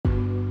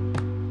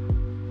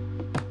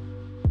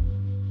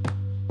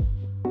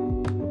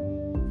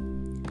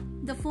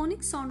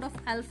phonic sound of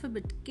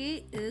alphabet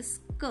K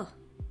is K,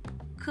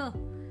 K,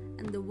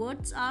 and the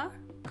words are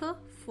K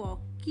for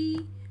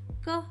key,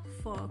 K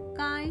for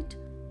kite,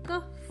 K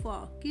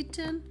for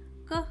kitten,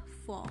 K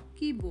for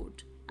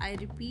keyboard. I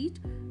repeat,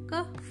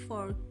 K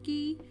for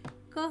key,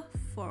 K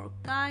for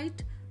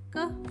kite,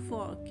 K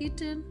for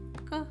kitten,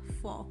 K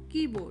for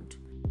keyboard.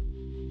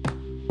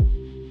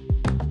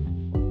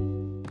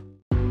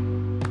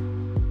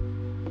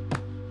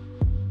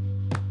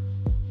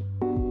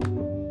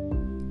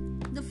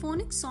 The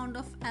phonic sound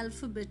of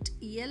alphabet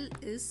L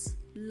is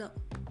L,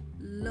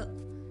 L.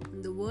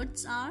 And the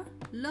words are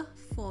L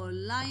for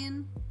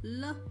lion,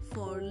 L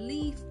for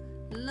leaf,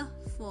 L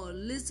for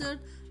lizard,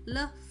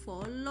 L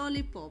for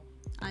lollipop.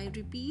 I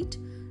repeat,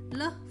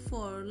 L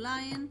for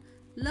lion,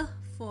 L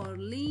for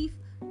leaf,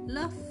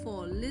 L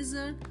for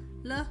lizard,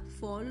 L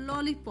for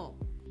lollipop.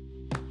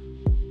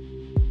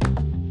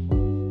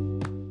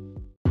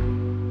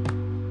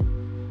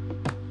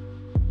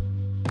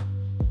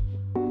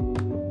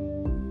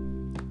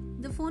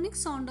 The phonic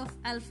sound of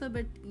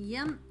alphabet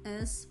M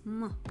is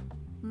M,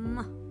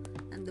 M,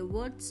 and the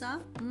words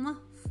are M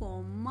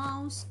for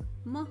mouse,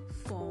 M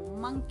for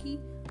monkey,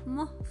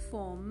 M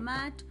for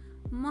mat,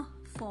 M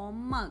for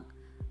mug.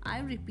 I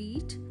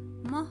repeat,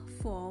 M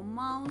for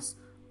mouse,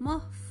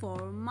 M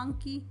for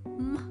monkey,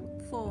 M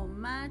for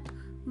mat,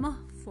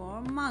 M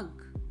for mug.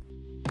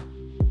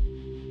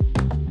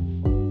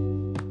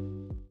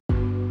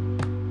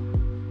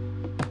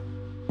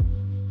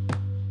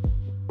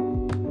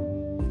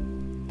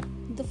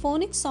 The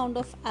phonic sound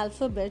of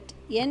alphabet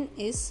N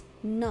is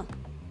N,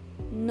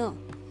 N,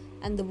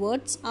 and the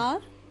words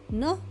are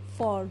N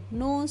for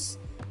nose,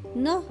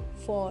 N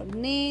for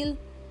nail,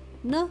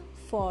 N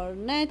for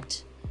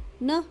net,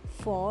 N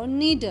for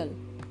needle.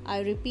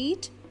 I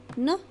repeat,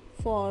 N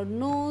for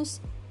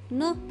nose,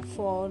 N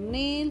for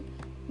nail,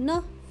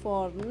 N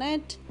for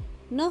net,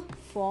 N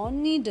for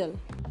needle.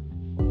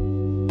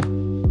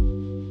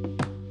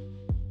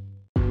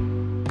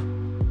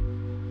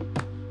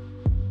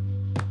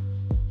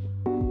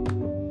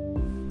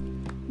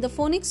 The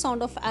phonic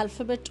sound of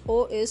alphabet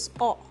O is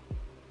O,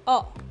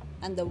 O,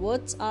 and the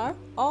words are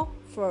O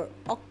for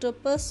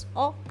octopus,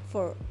 O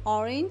for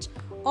orange,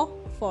 O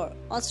for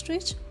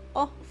ostrich,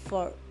 O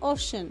for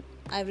ocean.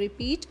 I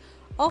repeat,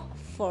 O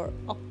for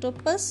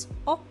octopus,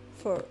 O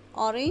for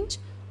orange,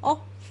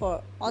 O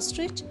for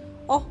ostrich,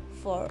 O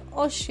for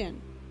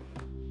ocean.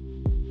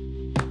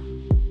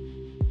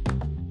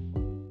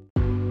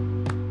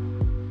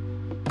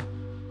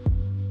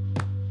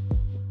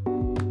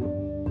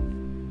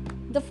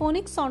 The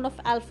phonic sound of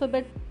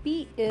alphabet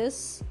P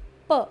is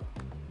P,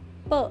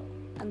 P,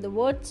 and the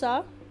words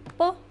are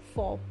P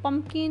for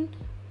pumpkin,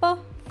 P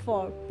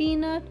for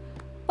peanut,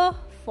 P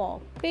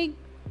for pig,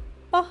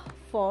 P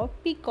for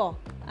peacock.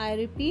 I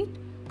repeat,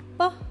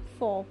 P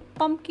for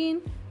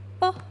pumpkin,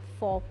 P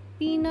for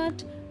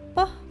peanut,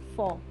 P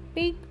for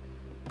pig,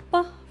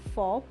 P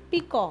for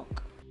peacock.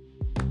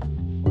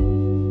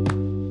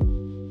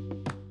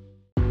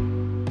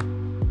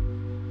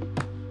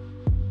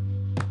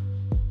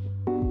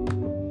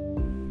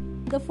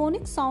 The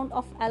phonic sound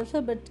of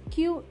alphabet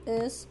Q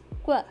is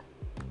Q,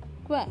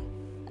 Q,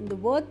 and the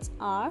words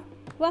are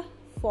Q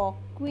for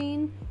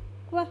queen,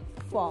 Q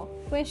for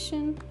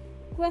question,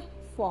 Q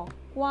for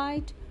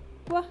quiet,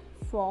 Q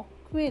for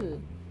quill.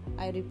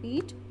 I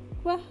repeat,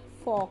 Q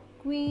for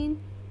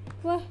queen,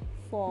 Q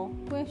for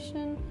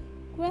question,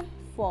 Q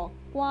for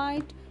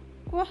quiet,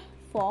 Q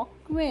for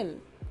quill.